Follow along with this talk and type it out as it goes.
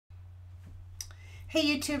Hey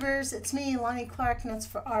YouTubers, it's me, Lonnie Clark, Nuts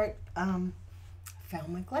for Art. Found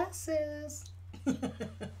my glasses.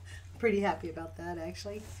 Pretty happy about that,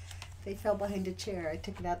 actually. They fell behind a chair. I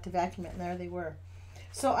took it out to vacuum it, and there they were.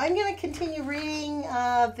 So I'm going to continue reading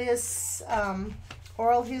this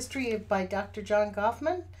oral history by Dr. John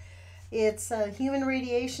Gofman. It's Human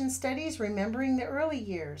Radiation Studies, Remembering the Early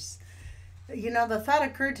Years. You know, the thought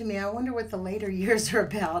occurred to me, I wonder what the later years are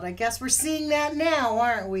about. I guess we're seeing that now,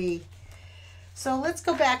 aren't we? So let's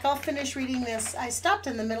go back. I'll finish reading this. I stopped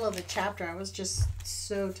in the middle of the chapter. I was just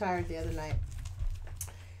so tired the other night.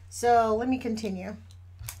 So let me continue.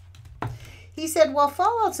 He said, well,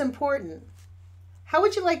 fallout's important. How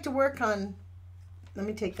would you like to work on... Let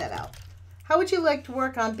me take that out. How would you like to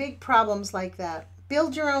work on big problems like that?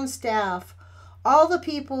 Build your own staff. All the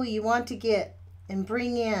people you want to get and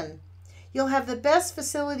bring in. You'll have the best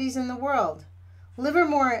facilities in the world.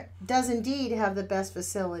 Livermore does indeed have the best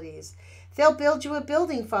facilities. They'll build you a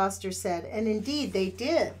building, Foster said, and indeed they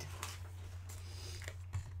did.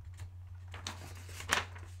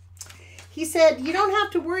 He said, you don't have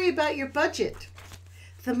to worry about your budget.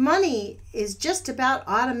 The money is just about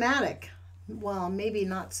automatic. Well, maybe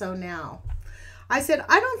not so now. I said,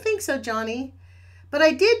 I don't think so, Johnny. But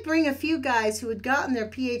I did bring a few guys who had gotten their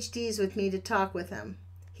Ph.D.s with me to talk with him.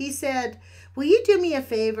 He said, will you do me a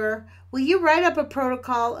favor? Will you write up a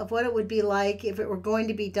protocol of what it would be like if it were going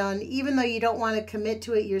to be done, even though you don't want to commit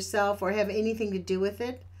to it yourself or have anything to do with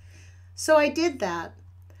it? So I did that.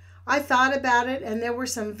 I thought about it, and there were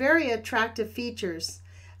some very attractive features.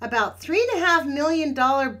 About $3.5 million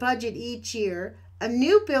budget each year, a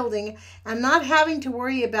new building, and not having to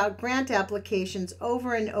worry about grant applications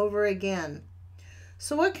over and over again.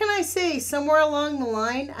 So what can I say? Somewhere along the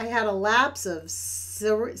line, I had a lapse of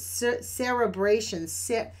cerebration,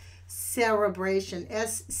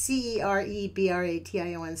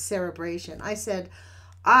 S-C-E-R-E-B-R-A-T-I-O-N, cerebration. I said,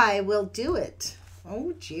 I will do it.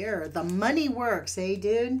 Oh, dear. The money works, eh,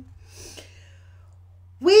 dude?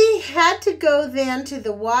 We had to go then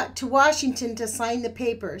to Washington to sign the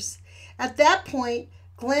papers. At that point,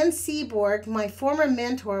 Glenn Seaborg, my former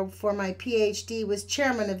mentor for my Ph.D., was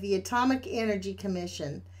chairman of the Atomic Energy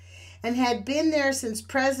Commission and had been there since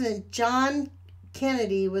President John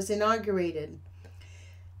Kennedy was inaugurated.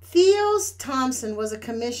 Theos Thompson was a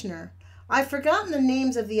commissioner. I've forgotten the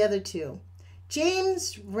names of the other two.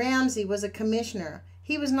 James Ramsey was a commissioner.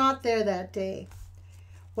 He was not there that day.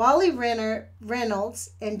 Wally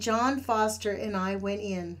Reynolds and John Foster and I went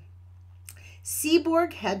in.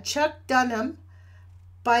 Seaborg had Chuck Dunham,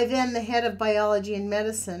 by then the head of biology and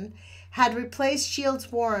medicine, had replaced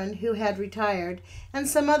Shields Warren, who had retired, and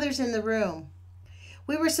some others in the room.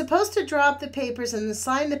 We were supposed to draw up the papers and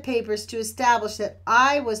sign the papers to establish that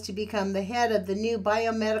I was to become the head of the new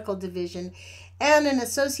biomedical division and an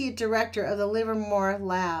associate director of the Livermore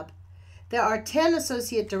lab. There are 10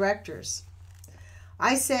 associate directors.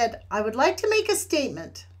 I said, I would like to make a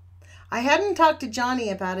statement. I hadn't talked to Johnny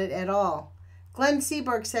about it at all. Glenn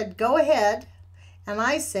Seaborg said, go ahead. And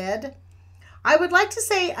I said, I would like to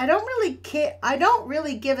say I don't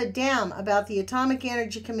really give a damn about the Atomic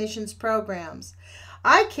Energy Commission's programs.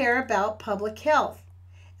 I care about public health.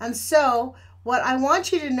 And so what I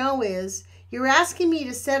want you to know is you're asking me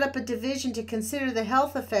to set up a division to consider the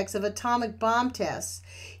health effects of atomic bomb tests,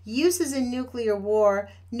 uses in nuclear war,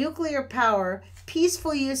 nuclear power,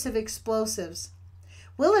 peaceful use of explosives.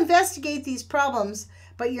 We'll investigate these problems,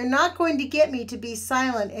 but you're not going to get me to be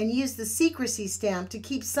silent and use the secrecy stamp to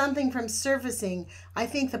keep something from surfacing I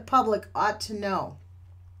think the public ought to know.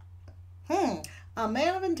 A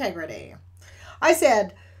man of integrity. I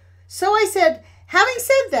said, having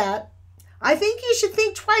said that, I think you should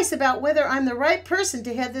think twice about whether I'm the right person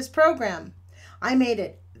to head this program. I made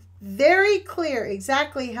it very clear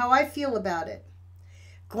exactly how I feel about it.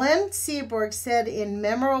 Glenn Seaborg said in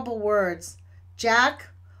memorable words, Jack,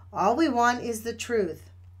 all we want is the truth.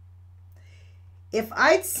 If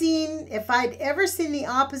I'd ever seen the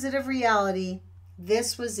opposite of reality,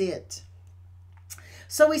 this was it.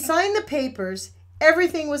 So we signed the papers.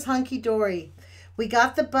 Everything was hunky-dory. We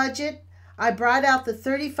got the budget. I brought out the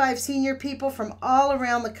 35 senior people from all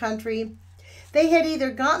around the country. They had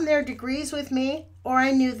either gotten their degrees with me or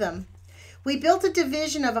I knew them. We built a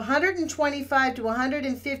division of 125 to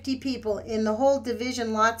 150 people in the whole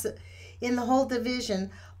division, lots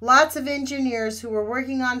of engineers who were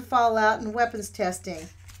working on fallout and weapons testing.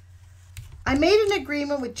 I made an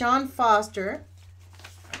agreement with John Foster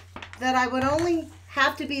that I would only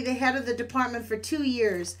have to be the head of the department for 2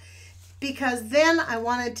 years because then I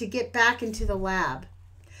wanted to get back into the lab.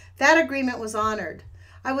 That agreement was honored.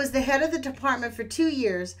 I was the head of the department for 2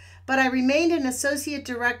 years, but I remained an associate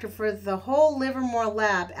director for the whole Livermore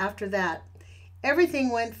lab after that.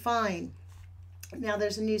 Everything went fine. Now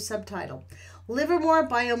there's a new subtitle. Livermore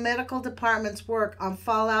Biomedical Department's work on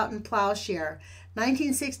fallout and plowshare,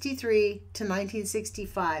 1963 to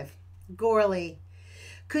 1965. Gourley.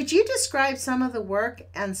 Could you describe some of the work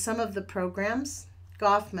and some of the programs?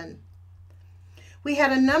 Gofman. We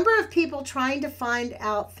had a number of people trying to find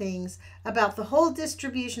out things about the whole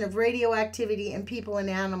distribution of radioactivity in people and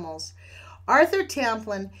animals. Arthur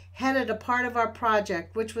Tamplin headed a part of our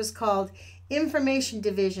project, which was called Information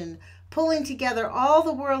Division, pulling together all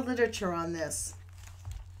the world literature on this.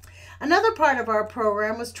 Another part of our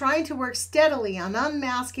program was trying to work steadily on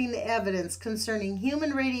unmasking the evidence concerning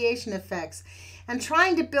human radiation effects and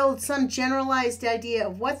trying to build some generalized idea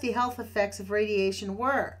of what the health effects of radiation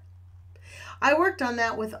were. I worked on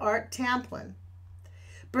that with Art Tamplin.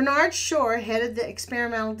 Bernard Shore headed the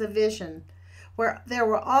experimental division, where there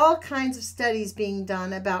were all kinds of studies being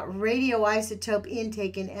done about radioisotope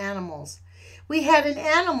intake in animals. We had an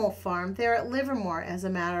animal farm there at Livermore, as a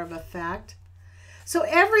matter of fact. So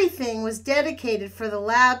everything was dedicated for the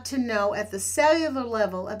lab to know at the cellular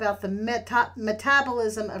level about the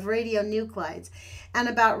metabolism of radionuclides and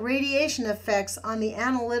about radiation effects on the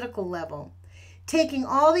analytical level, taking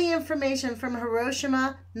all the information from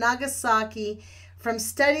Hiroshima, Nagasaki, from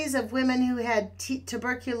studies of women who had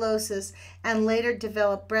tuberculosis and later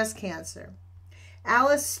developed breast cancer.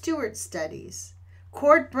 Alice Stewart studies.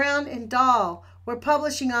 Court Brown and Dahl were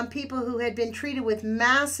publishing on people who had been treated with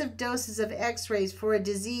massive doses of X-rays for a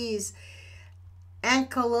disease,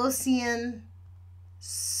 ankylosing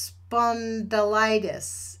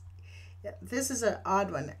spondylitis. This is an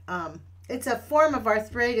odd one. It's a form of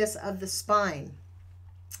arthritis of the spine.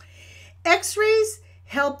 X-rays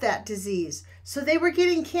helped that disease, so they were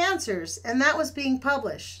getting cancers, and that was being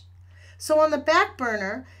published. So on the back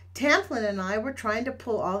burner, Tamplin and I were trying to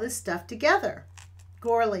pull all this stuff together.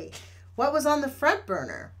 Gourley. What was on the front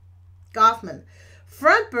burner? Gofman.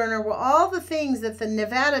 Front burner were all the things that the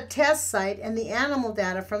Nevada test site and the animal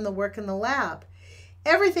data from the work in the lab.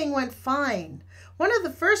 Everything went fine. One of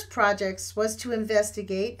the first projects was to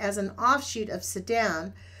investigate, as an offshoot of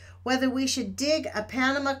Sedan, whether we should dig a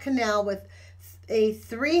Panama Canal with a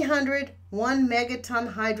 301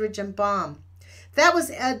 megaton hydrogen bomb. That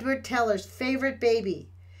was Edward Teller's favorite baby.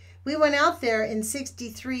 We went out there in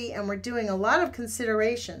 '63 and were doing a lot of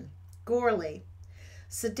consideration. Gourley.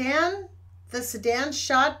 The Sedan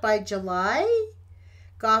shot by July?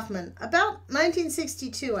 Gofman. About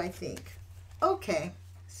 1962, I think. Okay,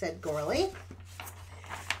 said Gourley.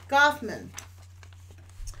 Gofman.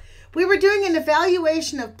 We were doing an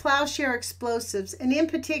evaluation of plowshare explosives, and in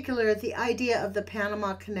particular the idea of the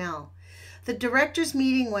Panama Canal. The directors'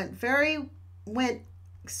 meetings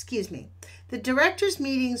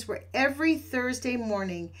were every Thursday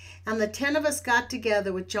morning, and the 10 of us got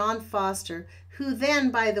together with John Foster, who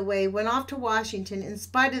then, by the way, went off to Washington in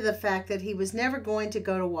spite of the fact that he was never going to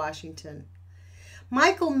go to Washington.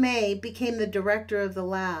 Michael May became the director of the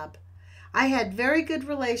lab. I had very good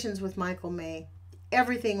relations with Michael May.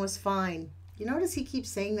 Everything was fine. You notice he keeps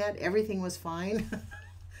saying that? Everything was fine.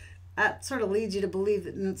 That sort of leads you to believe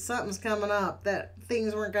that something's coming up, that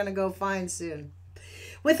things weren't going to go fine soon.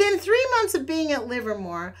 Within 3 months of being at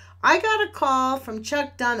Livermore, I got a call from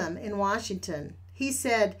Chuck Dunham in Washington. He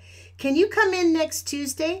said, "Can you come in next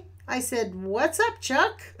Tuesday?" I said, "What's up,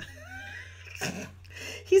 Chuck?"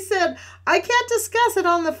 He said, "I can't discuss it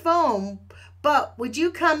on the phone, but would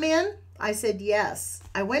you come in?" I said, "Yes."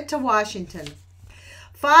 I went to Washington.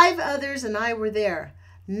 5 others and I were there.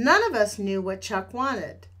 None of us knew what Chuck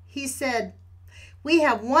wanted. He said, "We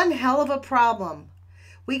have one hell of a problem.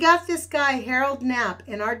 We got this guy, Harold Knapp,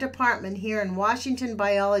 in our department here in Washington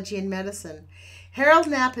Biology and Medicine. Harold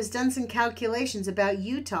Knapp has done some calculations about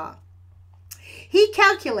Utah. He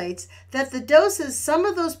calculates that the doses some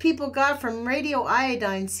of those people got from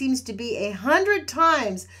radioiodine seems to be 100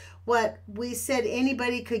 times what we said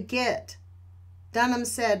anybody could get." Dunham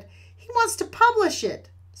said, "He wants to publish it."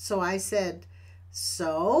 So I said,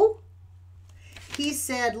 "So?" He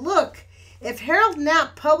said, "Look, if Harold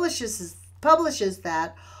Knapp publishes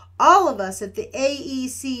that, all of us at the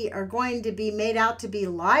AEC are going to be made out to be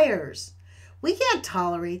liars. We can't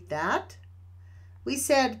tolerate that." We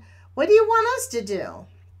said, "What do you want us to do?"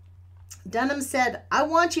 Dunham said, "I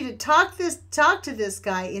want you to talk to this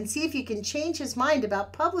guy and see if you can change his mind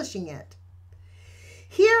about publishing it."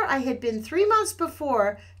 Here I had been 3 months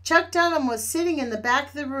before. Chuck Dunham was sitting in the back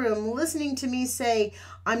of the room listening to me say,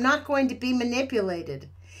 "I'm not going to be manipulated."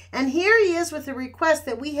 And here he is with a request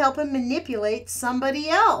that we help him manipulate somebody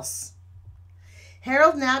else.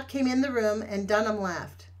 Harold Knapp came in the room and Dunham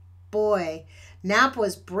left. Boy, Knapp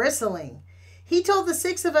was bristling. He told the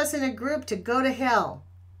 6 of us in a group to go to hell.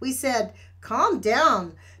 We said, "Calm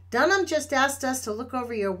down. Dunham just asked us to look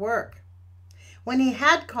over your work." When he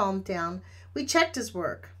had calmed down, we checked his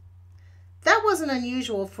work. That wasn't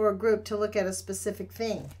unusual for a group to look at a specific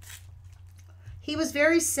thing. He was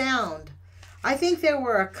very sound. I think there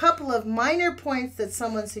were a couple of minor points that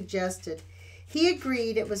someone suggested. He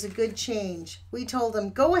agreed it was a good change. We told him,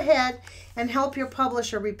 "Go ahead and help your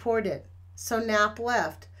publisher report it." So Knapp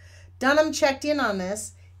left. Dunham checked in on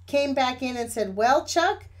this, came back in and said, "Well,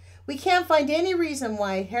 Chuck, we can't find any reason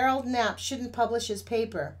why Harold Knapp shouldn't publish his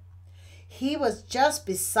paper." He was just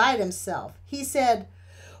beside himself. He said,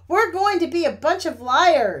 "We're going to be a bunch of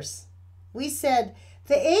liars." We said,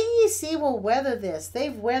 "The AEC will weather this.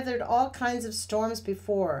 They've weathered all kinds of storms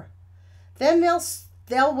before. Then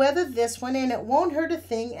they'll weather this one and it won't hurt a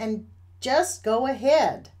thing, and just go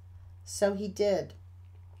ahead." So he did.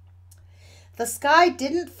 The sky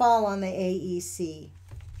didn't fall on the AEC.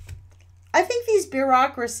 I think these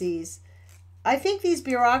bureaucracies,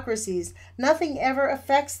 nothing ever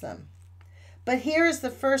affects them. But here is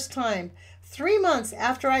the first time, 3 months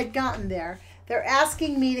after I'd gotten there, they're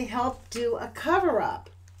asking me to help do a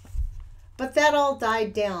cover-up. But that all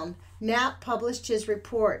died down. Knapp published his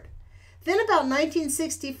report. Then about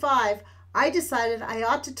 1965, I decided I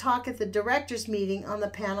ought to talk at the directors' meeting on the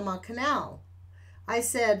Panama Canal. I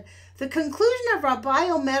said, "The conclusion of our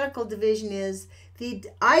biomedical division is the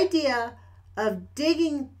idea of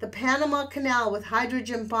digging the Panama Canal with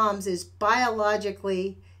hydrogen bombs is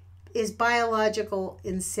biological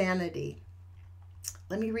insanity."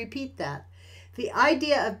 Let me repeat that. The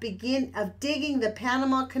idea of digging the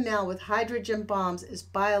Panama Canal with hydrogen bombs is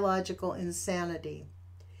biological insanity.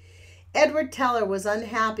 Edward Teller was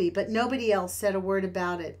unhappy, but nobody else said a word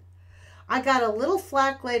about it. I got a little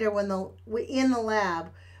flack later in the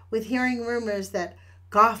lab with hearing rumors that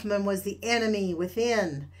Gofman was the enemy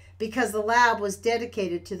within because the lab was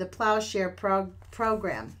dedicated to the Plowshare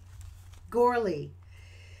program. Gourley.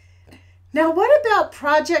 Now, what about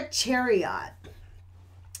Project Chariot?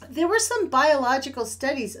 There were some biological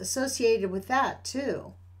studies associated with that,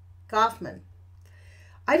 too. Gofman.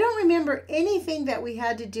 I don't remember anything that we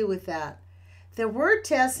had to do with that. There were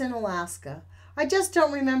tests in Alaska. I just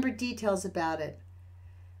don't remember details about it.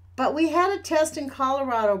 But we had a test in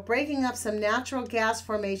Colorado breaking up some natural gas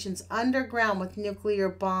formations underground with nuclear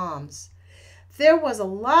bombs. There was a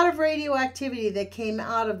lot of radioactivity that came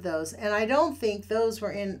out of those, and I don't think those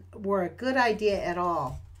were a good idea at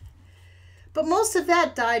all. But most of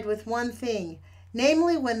that died with one thing,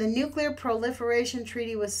 namely when the Nuclear Proliferation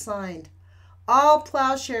Treaty was signed. All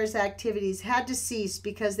Plowshare's activities had to cease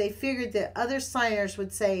because they figured that other signers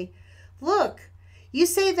would say, "Look, you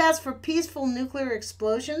say that's for peaceful nuclear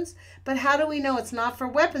explosions, but how do we know it's not for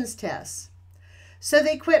weapons tests?" So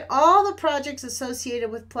they quit all the projects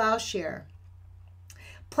associated with Plowshare.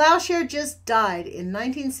 Plowshare just died in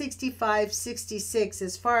 1965-66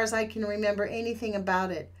 as far as I can remember anything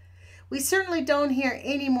about it. We certainly don't hear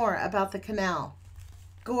any more about the canal.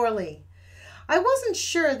 Gourley. I wasn't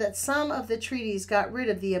sure that some of the treaties got rid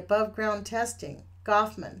of the above-ground testing.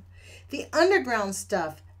 Gofman. The underground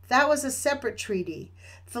stuff, that was a separate treaty.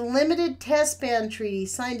 The Limited Test Ban Treaty,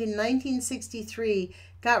 signed in 1963,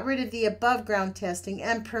 got rid of the above-ground testing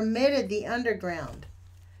and permitted the underground.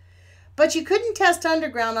 But you couldn't test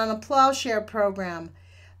underground on a Plowshare program.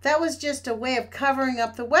 That was just a way of covering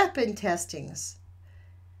up the weapon testings.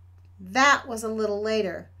 That was a little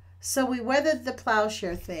later. So we weathered the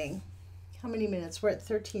Plowshare thing. How many minutes? We're at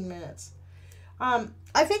 13 minutes. I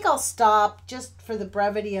think I'll stop just for the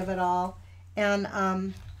brevity of it all. And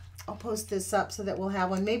I'll post this up so that we'll have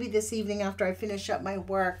one. Maybe this evening after I finish up my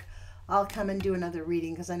work, I'll come and do another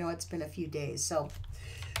reading because I know it's been a few days. So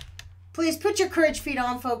please put your courage feet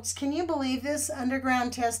on, folks. Can you believe this?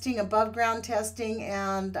 Underground testing, above ground testing,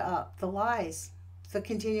 and the lies, the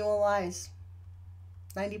continual lies.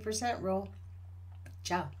 90% rule.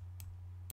 Ciao.